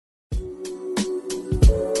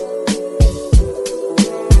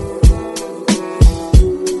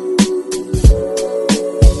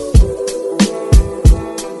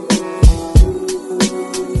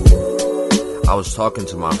was talking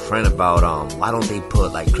to my friend about why don't they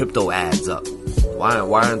put like crypto ads up? Why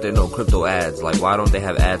aren't there no crypto ads? Like, why don't they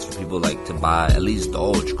have ads for people like to buy at least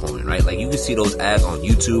Dogecoin, right? Like, you can see those ads on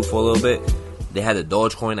YouTube for a little bit. They had the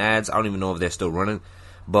Dogecoin ads. I don't even know if they're still running,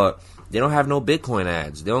 but they don't have no Bitcoin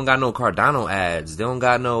ads. They don't got no Cardano ads. They don't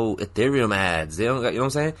got no Ethereum ads. They don't got, you know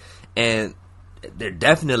what I'm saying? And they're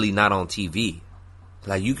definitely not on TV.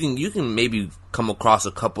 Like, you can maybe come across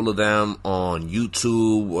a couple of them on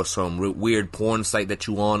YouTube or some weird porn site that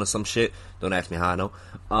you on or some shit. Don't ask me how I know.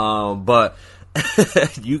 But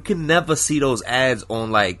you can never see those ads on,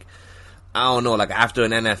 like, I don't know, like after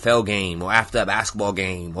an NFL game or after a basketball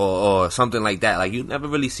game or something like that. Like, you never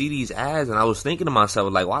really see these ads. And I was thinking to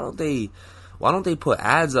myself, like, why don't they put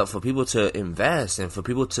ads up for people to invest and for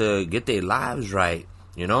people to get their lives right?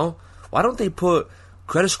 You know, why don't they put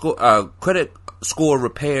credit score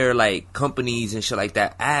repair, like, companies and shit like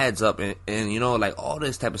that, ads up and you know, like, all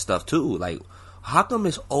this type of stuff too? Like, how come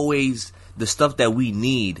it's always the stuff that we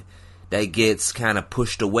need that gets kind of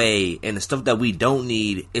pushed away, and the stuff that we don't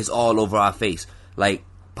need is all over our face? Like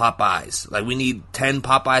Popeyes. Like, we need 10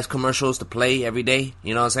 Popeyes commercials to play every day,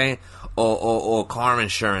 you know what I'm saying? Or car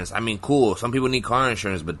insurance. I mean, cool, some people need car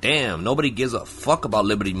insurance, but damn, nobody gives a fuck about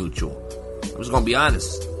Liberty Mutual. I'm just gonna be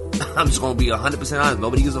honest. I'm just gonna be 100% honest.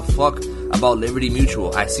 Nobody gives a fuck about Liberty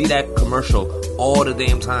Mutual. I see that commercial all the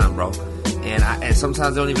damn time, bro. And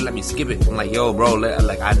sometimes they don't even let me skip it. I'm like, yo, bro,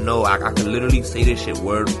 like, I know I can literally say this shit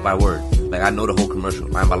word by word. Like, I know the whole commercial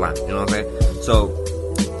line by line. You know what I'm saying?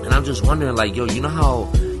 So, and I'm just wondering, like, yo, you know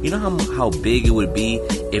how big it would be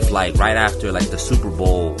if, like, right after, like, the Super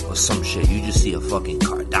Bowl or some shit, you just see a fucking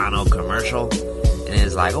Cardano commercial, and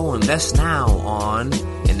it's like, oh, invest now on,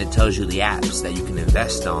 and it tells you the apps that you can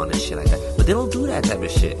invest on and shit like that. But they don't do that type of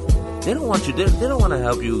shit. They don't want you. They don't want to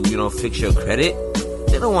help you, you know, fix your credit.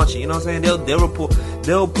 They don't want you, you know what I'm saying?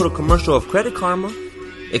 They'll put a commercial of Credit Karma,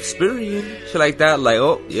 Experian, shit like that. Like,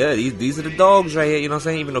 oh yeah, these are the dogs right here, you know what I'm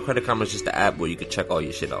saying? Even though Credit Karma is just the app where you can check all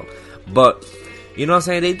your shit out. But you know what I'm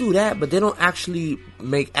saying? They do that, but they don't actually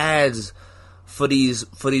make ads for these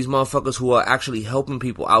motherfuckers who are actually helping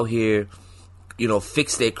people out here, you know,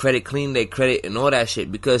 fix their credit, clean their credit, and all that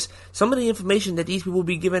shit. Because some of the information that these people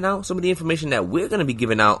be giving out, some of the information that we're gonna be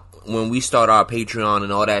giving out when we start our Patreon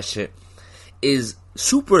and all that shit, is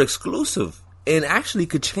super exclusive and actually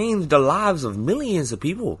could change the lives of millions of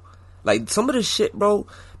people. Like, some of this shit, bro,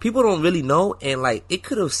 people don't really know, and like, it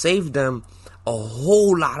could have saved them a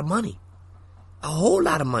whole lot of money. A whole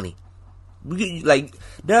lot of money. Like,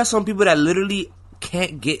 there are some people that literally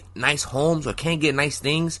can't get nice homes or can't get nice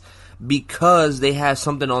things because they have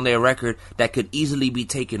something on their record that could easily be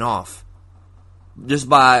taken off just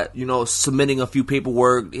by, you know, submitting a few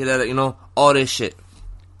paperwork, you know, all this shit.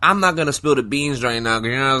 I'm not gonna spill the beans right now,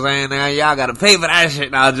 you know what I'm saying? Now, y'all gotta pay for that shit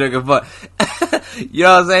now, joking, but you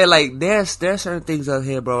know what I'm saying? Like, there's certain things out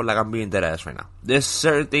here, bro, like, I'm being dead ass right now. There's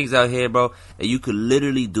certain things out here, bro, that you could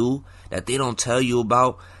literally do that they don't tell you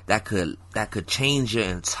about that could change your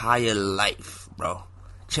entire life, bro.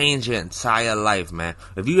 Change your entire life, man.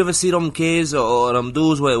 If you ever see them kids or them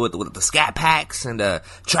dudes with the scat packs and the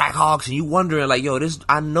track hawks, and you wondering, like, yo,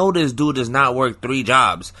 I know this dude does not work 3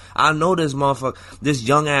 jobs. I know this motherfucker, this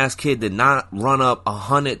young ass kid did not run up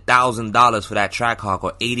 $100,000 for that track hawk,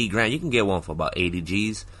 or 80 grand. You can get one for about 80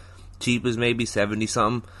 G's. Cheap as maybe 70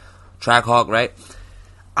 something. Track hawk, right?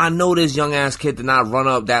 I know this young ass kid did not run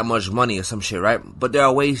up that much money or some shit, right? But there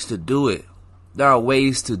are ways to do it. There are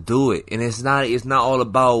ways to do it, and it's not all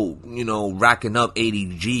about, you know, racking up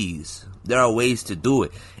 80 G's. There are ways to do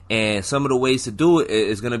it, and some of the ways to do it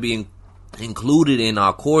is going to be included in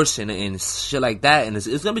our course and shit like that, and it's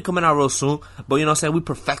going to be coming out real soon. But you know what I'm saying? We're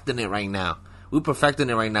perfecting it right now. But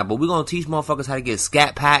we're going to teach motherfuckers how to get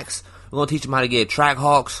scat packs. We're going to teach them how to get track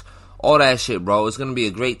hawks, all that shit, bro. It's going to be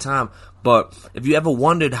a great time. But if you ever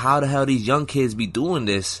wondered how the hell these young kids be doing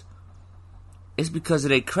this, it's because of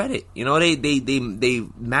their credit. You know, they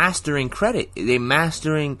mastering credit. They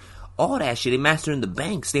mastering all that shit. They mastering the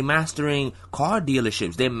banks. They mastering car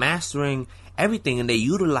dealerships. They're mastering everything, and they're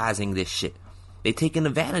utilizing this shit. They taking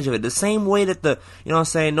advantage of it. The same way that you know what I'm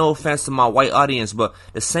saying, no offense to my white audience, but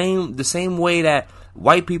the same way that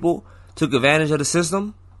white people took advantage of the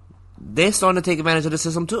system, they're starting to take advantage of the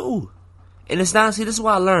system too. And it's not, see, this is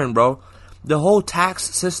what I learned, bro. The whole tax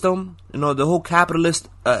system, you know, the whole capitalist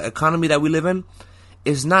economy that we live in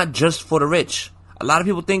is not just for the rich. A lot of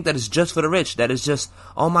people think that it's just for the rich. That it's just,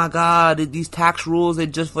 oh my God, these tax rules, they're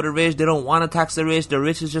just for the rich. They don't want to tax the rich. The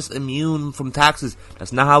rich is just immune from taxes.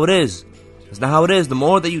 That's not how it is. That's not how it is. The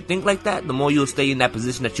more that you think like that, the more you'll stay in that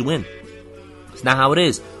position that you're in. It's not how it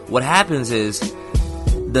is. What happens is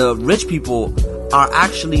the rich people are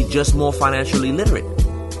actually just more financially literate.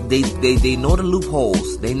 They know the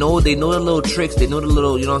loopholes. They know the little tricks. They know the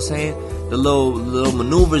little, you know what I'm saying? The little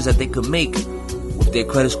maneuvers that they could make with their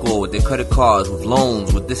credit score, with their credit cards, with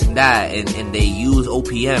loans, with this and that. And they use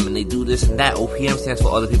OPM and they do this and that. OPM stands for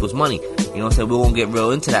other people's money. You know what I'm saying? We won't get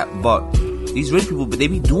real into that. But these rich people, they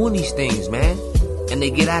be doing these things, man. And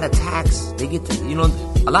they get out of tax. They get to, you know,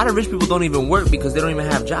 a lot of rich people don't even work because they don't even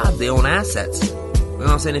have jobs. They own assets. You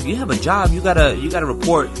know what I'm saying? If you have a job, you gotta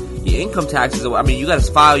report your income taxes. You gotta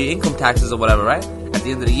file your income taxes or whatever, right? At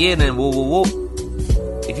the end of the year, and then whoa.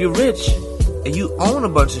 If you're rich and you own a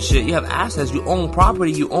bunch of shit, you have assets, you own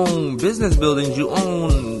property, you own business buildings, you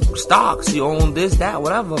own stocks, you own this, that,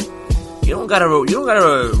 whatever. You don't gotta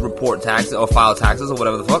report taxes or file taxes or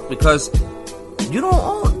whatever the fuck because you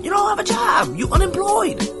don't have a job. You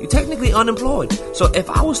unemployed. You technically unemployed. So if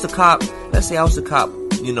I was to cop, let's say I was to cop,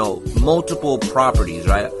 you know, multiple properties,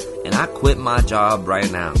 right? And I quit my job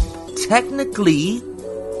right now. Technically,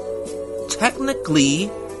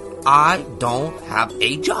 I don't have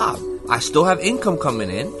a job. I still have income coming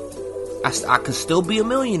in. I could still be a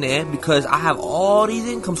millionaire because I have all these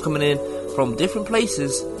incomes coming in from different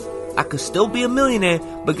places. I could still be a millionaire,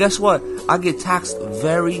 but guess what? I get taxed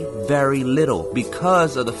very, very little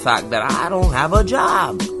because of the fact that I don't have a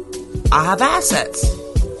job. I have assets.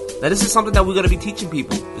 Now, this is something that we're going to be teaching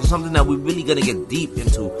people. This is something that we're really going to get deep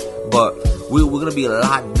into. But we're going to be a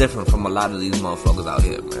lot different from a lot of these motherfuckers out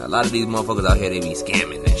here, man. A lot of these motherfuckers out here, they be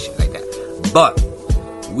scamming and shit like that. But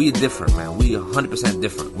we're different, man. We 100%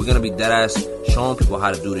 different. We're going to be deadass showing people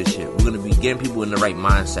how to do this shit. We're going to be getting people in the right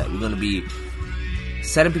mindset. We're going to be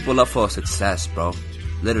setting people up for success, bro.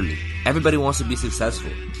 Literally. Everybody wants to be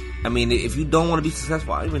successful. I mean, if you don't want to be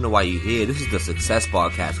successful, I don't even know why you're here. This is the Success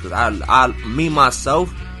Podcast. Because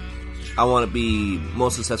myself, I want to be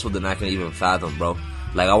more successful than I can even fathom, bro.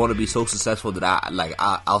 Like, I want to be so successful that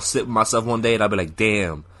I'll sit with myself one day and I'll be like,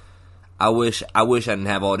 damn, I wish I didn't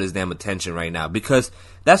have all this damn attention right now. Because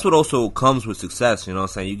that's what also comes with success, you know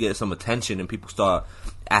what I'm saying? You get some attention and people start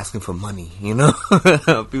asking for money, you know?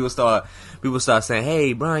 people start saying,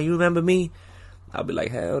 hey, Brian, you remember me? I'll be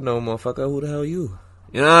like, hell no, motherfucker, who the hell are you?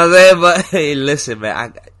 You know what I'm saying? But hey, listen,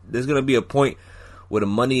 man, there's going to be a point where the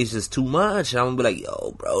money is just too much. And I'm going to be like,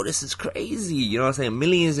 yo, bro, this is crazy. You know what I'm saying?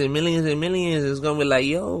 Millions and millions and millions. It's going to be like,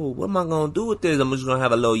 yo, what am I going to do with this? I'm just going to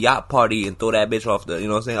have a little yacht party and throw that bitch off the, you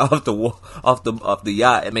know what I'm saying? Off the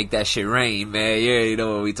yacht and make that shit rain, man. Yeah, you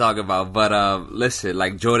know what we talking about. But, listen,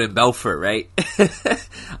 like Jordan Belfort, right?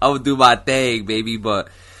 I would do my thing, baby. But,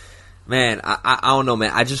 man, I don't know,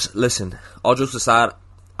 man. Listen, all jokes aside,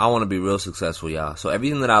 I want to be real successful, y'all. So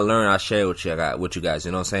everything that I learn, I share with you guys,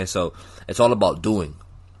 you know what I'm saying? So it's all about doing,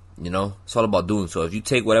 you know? It's all about doing. So if you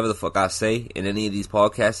take whatever the fuck I say in any of these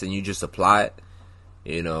podcasts and you just apply it,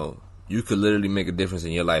 you know, you could literally make a difference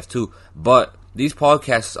in your life too. But these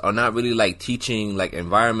podcasts are not really like teaching like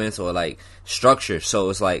environments or like structure. So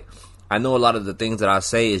it's like, I know a lot of the things that I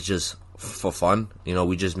say is just for fun. You know,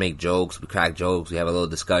 we just make jokes, we crack jokes, we have a little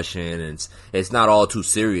discussion, and it's not all too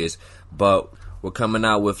serious, but we're coming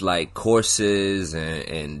out with like courses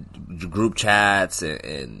and group chats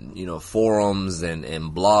and you know, forums and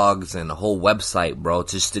blogs and a whole website, bro,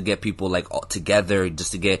 just to get people like all together,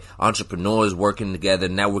 just to get entrepreneurs working together,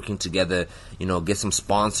 networking together, you know, get some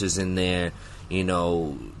sponsors in there, you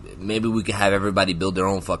know, maybe we could have everybody build their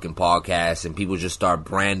own fucking podcast and people just start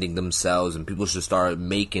branding themselves and people should start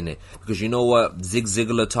making it. Because you know what Zig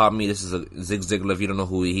Ziglar taught me? This is Zig Ziglar, if you don't know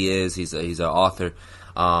who he is, he's an author,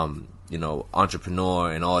 you know,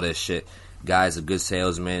 entrepreneur and all this shit. Guy's a good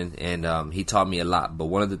salesman, and he taught me a lot. But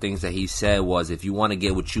one of the things that he said was, if you want to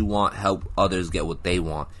get what you want, help others get what they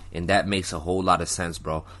want. And that makes a whole lot of sense,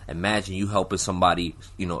 bro. Imagine you helping somebody,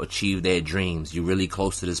 you know, achieve their dreams. You're really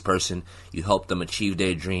close to this person. You help them achieve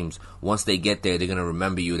their dreams. Once they get there, they're going to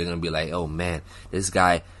remember you. They're going to be like, oh, man, this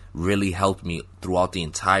guy really helped me throughout the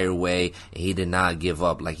entire way. And he did not give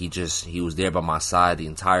up. Like, he was there by my side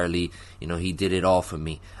entirely. You know, he did it all for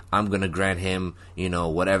me. I'm gonna grant him, you know,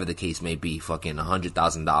 whatever the case may be, fucking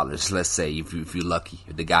 $100,000, let's say, if you're lucky,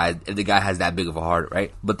 if the guy has that big of a heart,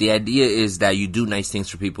 right? But the idea is that you do nice things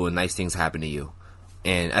for people and nice things happen to you.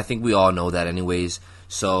 And I think we all know that anyways.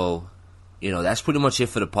 So, you know, that's pretty much it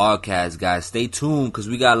for the podcast, guys. Stay tuned, because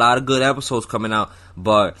we got a lot of good episodes coming out.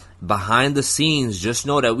 But behind the scenes, just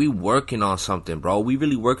know that we working on something, bro. We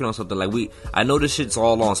really working on something. Like, I know this shit's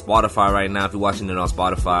all on Spotify right now. If you're watching it on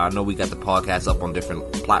Spotify, I know we got the podcast up on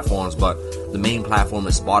different platforms, but the main platform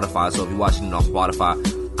is Spotify. So if you're watching it on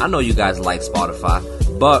Spotify, I know you guys like Spotify.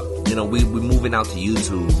 But, you know, we're moving out to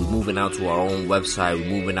YouTube. We're moving out to our own website.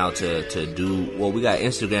 We're moving out to do, well, we got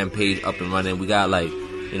Instagram page up and running. We got, like,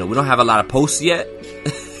 You know, we don't have a lot of posts yet.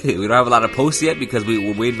 We don't have a lot of posts yet because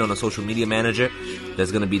we're waiting on a social media manager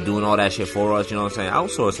that's gonna be doing all that shit for us. You know what I'm saying?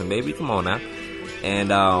 Outsourcing, baby. Come on now. And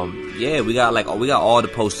yeah, we got all the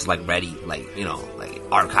posts like ready, like, you know, like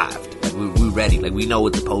archived. Like we ready. Like we know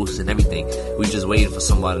what to post and everything. We're just waiting for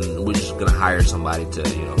someone. We're just gonna hire somebody to,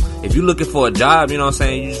 you know, if you're looking for a job, you know what I'm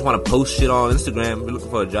saying, you just want to post shit on Instagram. If you're looking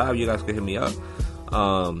for a job, you guys can hit me up.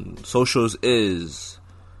 Socials is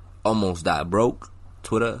almost that broke.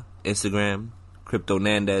 Twitter, Instagram, Crypto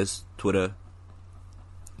Nandez, Twitter.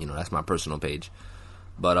 You know, that's my personal page.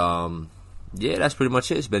 But yeah, that's pretty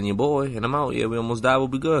much it. It's been your boy, and I'm out. Yeah, we almost died. We'll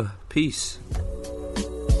be good. Peace.